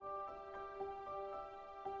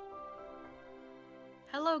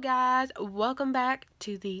Hello guys, welcome back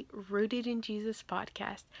to the Rooted in Jesus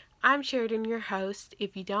podcast. I'm Sheridan, your host.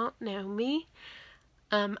 If you don't know me,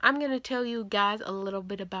 I'm going to tell you guys a little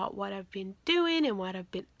bit about what I've been doing and what I've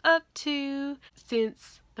been up to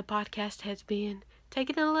since the podcast has been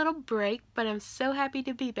taking a little break, but I'm so happy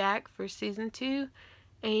to be back for season 2,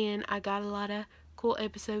 and I got a lot of cool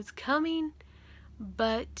episodes coming.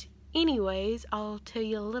 But anyways, I'll tell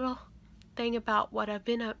you a little thing about what I've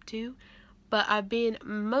been up to. But I've been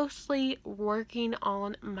mostly working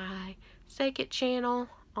on my second channel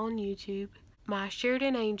on YouTube, my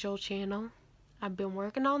Sheridan Angel channel. I've been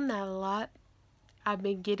working on that a lot. I've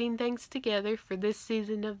been getting things together for this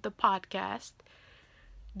season of the podcast.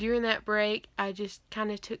 During that break, I just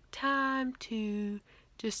kind of took time to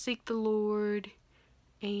just seek the Lord,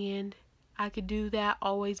 and I could do that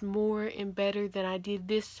always more and better than I did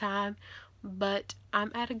this time. But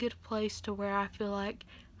I'm at a good place to where I feel like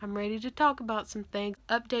I'm ready to talk about some things.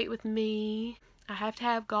 Update with me. I have to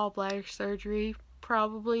have gallbladder surgery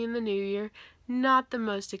probably in the new year. Not the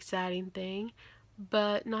most exciting thing,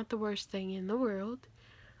 but not the worst thing in the world.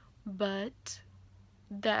 But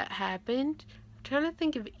that happened. I'm trying to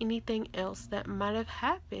think of anything else that might have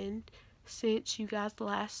happened since you guys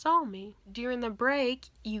last saw me. During the break,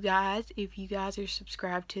 you guys, if you guys are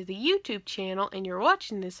subscribed to the YouTube channel and you're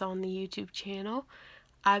watching this on the YouTube channel,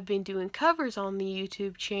 I've been doing covers on the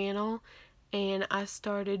YouTube channel, and I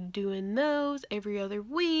started doing those every other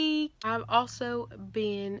week. I've also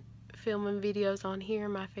been filming videos on here,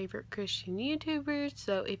 my favorite Christian YouTubers.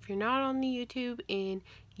 So if you're not on the YouTube and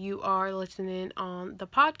you are listening on the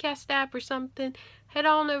podcast app or something, head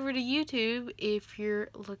on over to YouTube if you're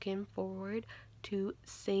looking forward to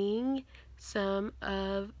seeing some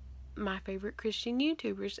of my favorite Christian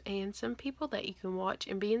YouTubers and some people that you can watch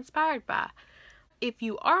and be inspired by. If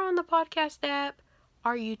you are on the podcast app,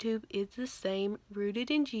 our YouTube is the same,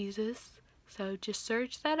 Rooted in Jesus. So just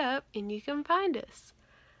search that up and you can find us.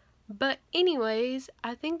 But anyways,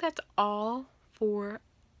 I think that's all for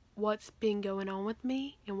what's been going on with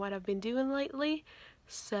me and what I've been doing lately.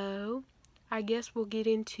 So I guess we'll get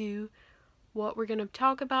into what we're going to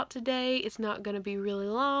talk about today. It's not going to be really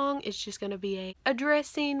long. It's just going to be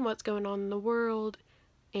addressing what's going on in the world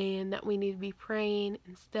and that we need to be praying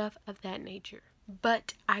and stuff of that nature.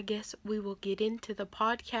 But I guess we will get into the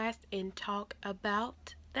podcast and talk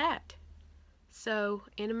about that. So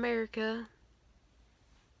in America,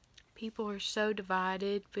 people are so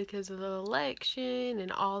divided because of the election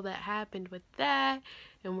and all that happened with that,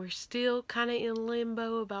 and we're still kind of in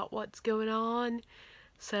limbo about what's going on.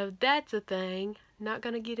 So that's a thing. Not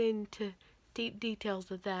going to get into deep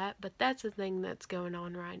details of that, but that's a thing that's going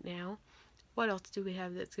on right now. What else do we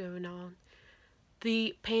have that's going on?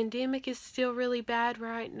 The pandemic is still really bad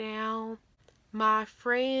right now. My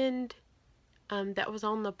friend that was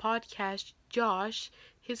on the podcast, Josh,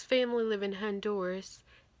 his family live in Honduras,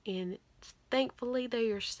 and thankfully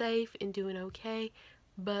they are safe and doing okay,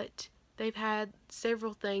 but they've had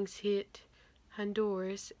several things hit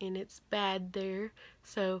Honduras, and it's bad there,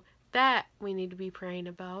 so that we need to be praying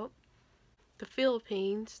about. The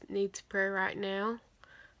Philippines needs prayer right now.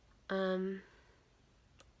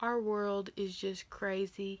 Our world is just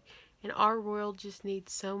crazy, and our world just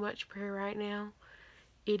needs so much prayer right now.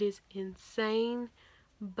 It is insane,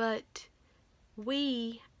 but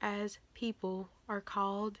we as people are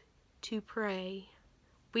called to pray.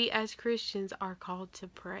 We as Christians are called to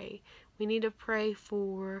pray. We need to pray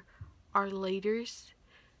for our leaders.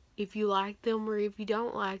 If you like them or if you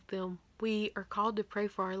don't like them, we are called to pray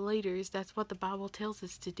for our leaders. That's what the Bible tells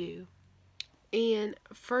us to do. In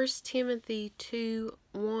 1 Timothy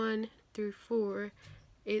 2:1-4,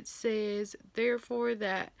 it says, "Therefore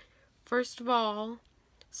that, first of all,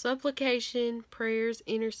 supplication, prayers,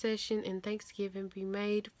 intercession, and thanksgiving be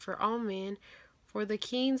made for all men, for the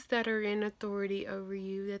kings that are in authority over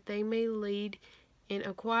you, that they may lead in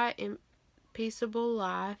a quiet and peaceable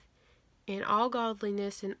life, in all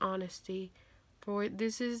godliness and honesty. For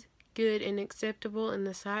this is good and acceptable in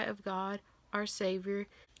the sight of God, our Savior,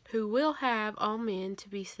 who will have all men to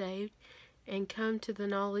be saved and come to the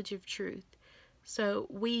knowledge of truth." So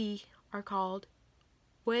we are called,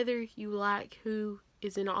 whether you like who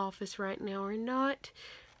is in office right now or not,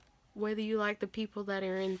 whether you like the people that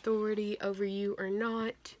are in authority over you or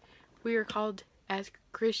not, we are called as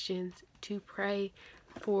Christians to pray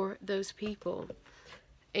for those people.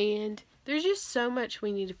 And there's just so much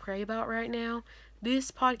we need to pray about right now.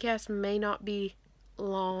 This podcast may not be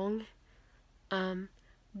long,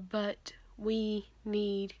 but we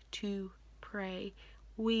need to pray.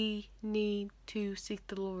 We need to seek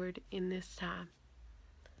the Lord in this time.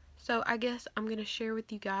 So I guess I'm going to share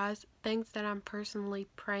with you guys things that I'm personally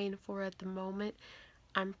praying for at the moment.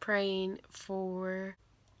 I'm praying for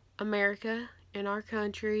America and our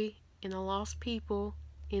country and the lost people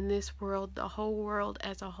in this world, the whole world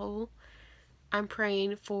as a whole. I'm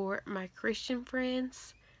praying for my Christian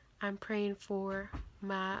friends. I'm praying for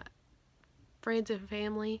my friends and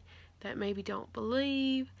family that maybe don't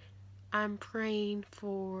believe. I'm praying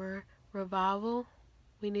for revival.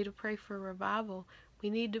 We need to pray for revival. We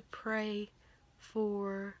need to pray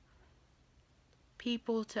for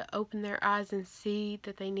people to open their eyes and see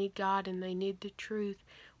that they need God and they need the truth.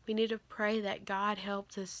 We need to pray that God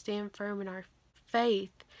helps us stand firm in our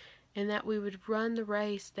faith and that we would run the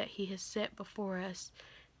race that He has set before us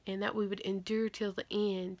and that we would endure till the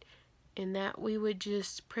end and that we would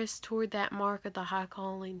just press toward that mark of the high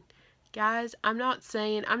calling. Guys, I'm not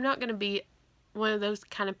going to be one of those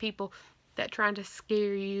kind of people that trying to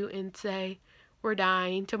scare you and say, we're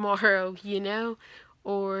dying tomorrow,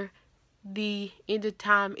 or the end of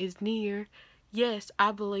time is near. Yes,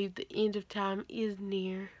 I believe the end of time is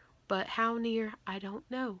near, but how near, I don't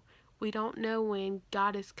know. We don't know when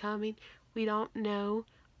God is coming. We don't know,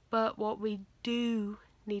 but what we do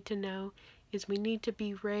need to know is we need to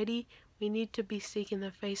be ready. We need to be seeking the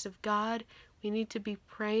face of God. We need to be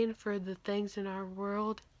praying for the things in our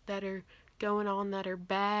world that are going on that are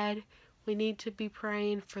bad. We need to be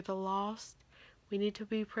praying for the lost. We need to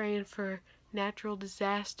be praying for natural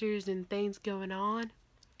disasters and things going on.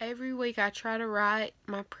 Every week I try to write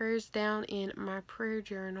my prayers down in my prayer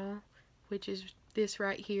journal, which is this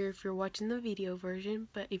right here if you're watching the video version,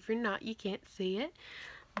 but if you're not, you can't see it.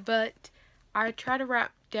 But I try to write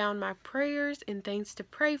down my prayers and things to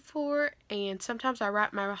pray for, and sometimes I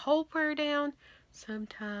write my whole prayer down.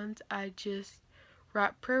 Sometimes I just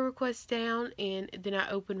write prayer requests down and then I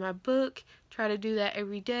open my book, try to do that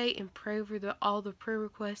every day and pray over all the prayer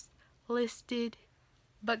requests listed.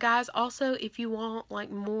 But guys, also if you want like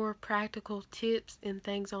more practical tips and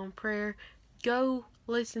things on prayer, go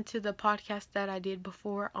listen to the podcast that I did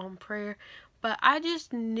before on prayer. But I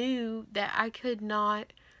just knew that I could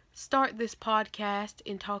not start this podcast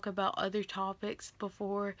and talk about other topics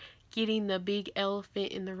before getting the big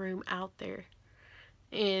elephant in the room out there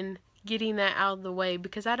and getting that out of the way,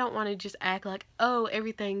 because I don't want to just act like, oh,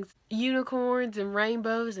 everything's unicorns and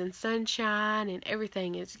rainbows and sunshine and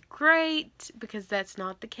everything is great, because that's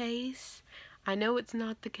not the case. I know it's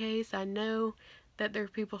not the case. I know that there are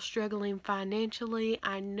people struggling financially.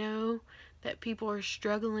 I know that people are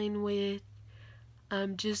struggling with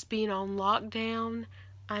just being on lockdown.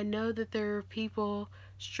 I know that there are people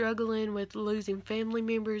struggling with losing family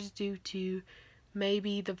members due to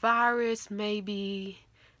maybe the virus, maybe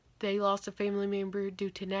they lost a family member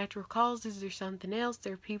due to natural causes or something else.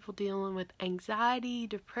 There are people dealing with anxiety,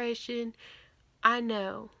 depression. I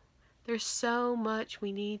know. There's so much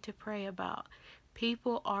we need to pray about.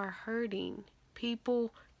 People are hurting.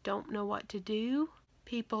 People don't know what to do.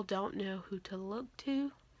 People don't know who to look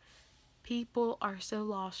to. People are so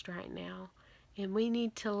lost right now. And we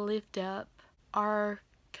need to lift up our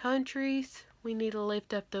countries. We need to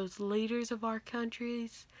lift up those leaders of our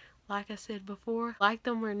countries. Like I said before, like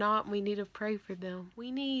them or not, we need to pray for them. We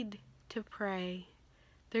need to pray.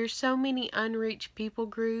 There's so many unreached people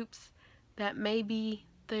groups that maybe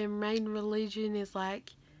their main religion is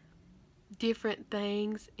like different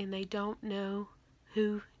things and they don't know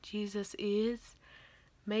who Jesus is.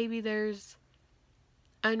 Maybe there's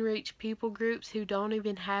unreached people groups who don't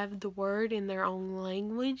even have the word in their own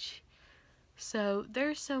language. So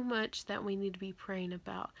there's so much that we need to be praying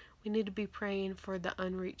about. We need to be praying for the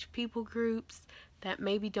unreached people groups that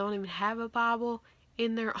maybe don't even have a Bible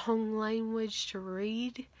in their own language to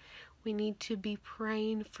read. We need to be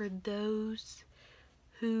praying for those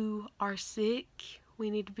who are sick.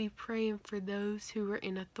 We need to be praying for those who are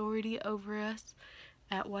in authority over us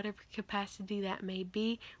at whatever capacity that may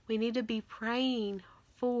be. We need to be praying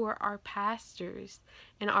for our pastors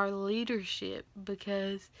and our leadership,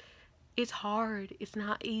 because it's hard. It's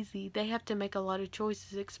not easy. They have to make a lot of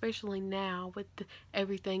choices, especially now with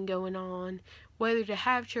everything going on. Whether to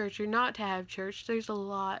have church or not to have church, there's a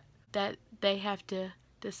lot that they have to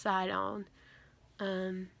decide on.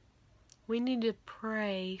 We need to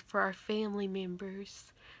pray for our family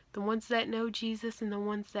members, the ones that know Jesus and the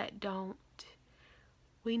ones that don't.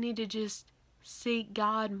 We need to just seek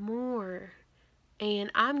God more.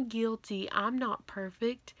 And I'm guilty. I'm not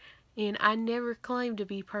perfect. And I never claim to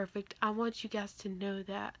be perfect. I want you guys to know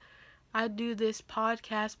that. I do this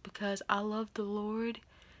podcast because I love the Lord.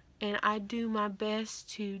 And I do my best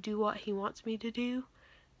to do what He wants me to do.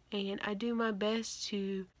 And I do my best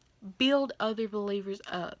to build other believers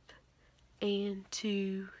up. And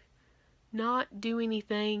to not do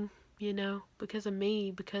anything, because of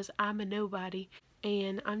me, because I'm a nobody.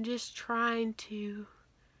 And I'm just trying to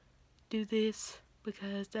do this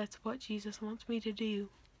because that's what Jesus wants me to do.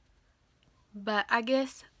 But I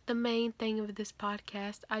guess the main thing of this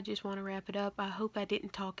podcast, I just want to wrap it up. I hope I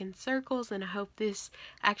didn't talk in circles, and I hope this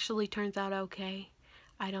actually turns out okay.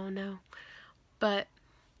 I don't know. But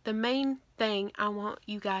the main thing I want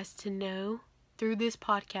you guys to know through this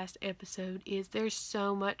podcast episode is there's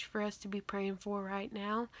so much for us to be praying for right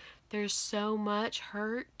now. There's so much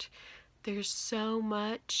hurt. There's so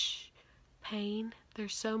much pain.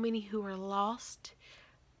 There's so many who are lost.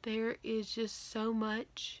 There is just so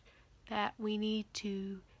much that we need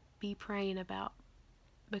to be praying about,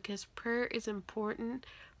 because prayer is important.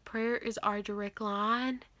 Prayer is our direct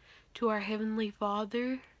line to our Heavenly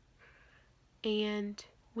Father, and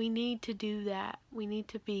we need to do that. We need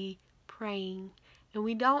to be praying, and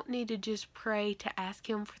we don't need to just pray to ask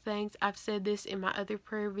Him for things. I've said this in my other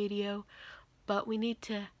prayer video, but we need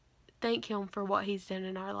to thank Him for what He's done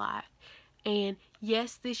in our life. And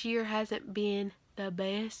yes, this year hasn't been the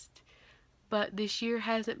best, but this year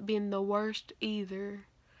hasn't been the worst either.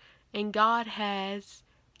 And God has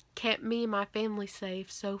kept me and my family safe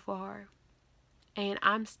so far. And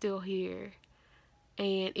I'm still here.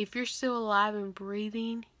 And if you're still alive and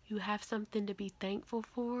breathing, you have something to be thankful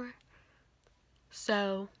for.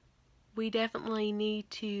 So we definitely need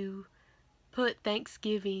to put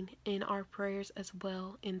Thanksgiving in our prayers as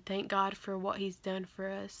well and thank God for what He's done for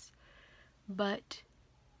us. But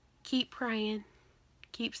keep praying,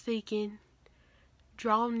 keep seeking,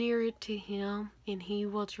 draw nearer to Him, and He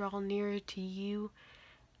will draw nearer to you.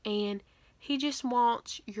 And He just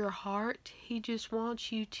wants your heart. He just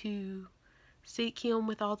wants you to seek Him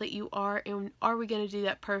with all that you are. And are we going to do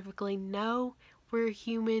that perfectly? No, we're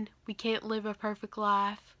human. We can't live a perfect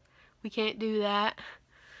life. We can't do that.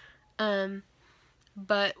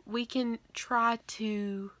 But we can try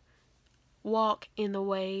to walk in the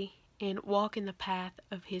way and walk in the path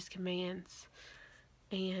of His commands.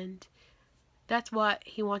 And that's what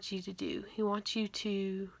He wants you to do. He wants you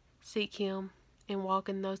to seek Him and walk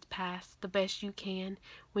in those paths the best you can.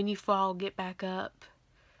 When you fall, get back up.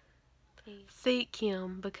 Seek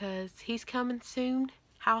Him because He's coming soon.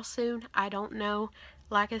 How soon? I don't know.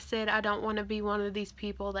 Like I said, I don't want to be one of these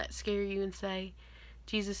people that scare you and say,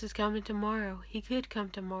 Jesus is coming tomorrow. He could come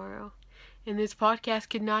tomorrow. And this podcast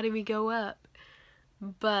could not even go up.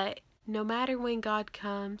 But no matter when God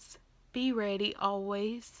comes, be ready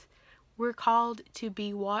always. We're called to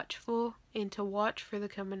be watchful and to watch for the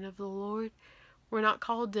coming of the Lord. We're not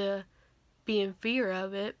called to be in fear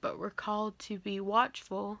of it, but we're called to be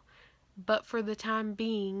watchful. But for the time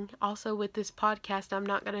being, also with this podcast, I'm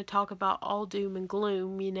not going to talk about all doom and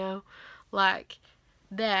gloom, like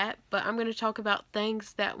that. But I'm going to talk about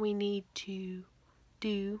things that we need to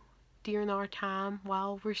do during our time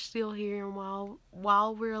while we're still here and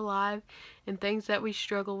while we're alive, and things that we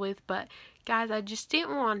struggle with. But guys, I just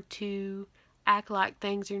didn't want to act like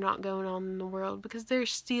things are not going on in the world, because they're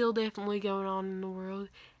still definitely going on in the world,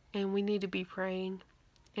 and we need to be praying,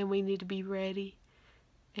 and we need to be ready,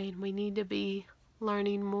 and we need to be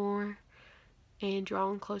learning more and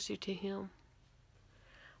drawing closer to Him.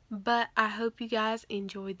 But I hope you guys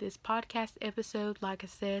enjoyed this podcast episode. Like I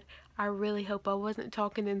said, I really hope I wasn't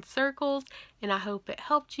talking in circles, and I hope it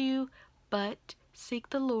helped you. But seek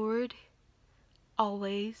the Lord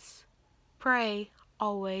always. Pray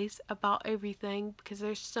always about everything, because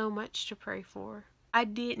there's so much to pray for. I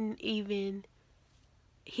didn't even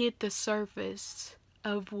hit the surface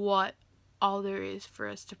of what all there is for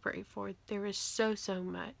us to pray for. There is so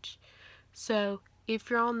much. So if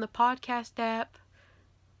you're on the podcast app,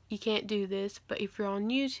 you can't do this, but if you're on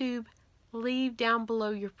YouTube, leave down below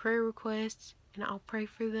your prayer requests and I'll pray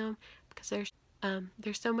for them, because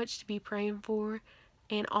there's so much to be praying for.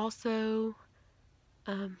 And also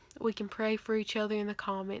we can pray for each other in the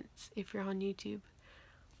comments if you're on YouTube.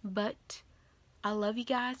 But I love you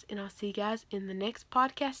guys, and I'll see you guys in the next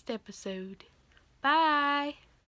podcast episode. Bye!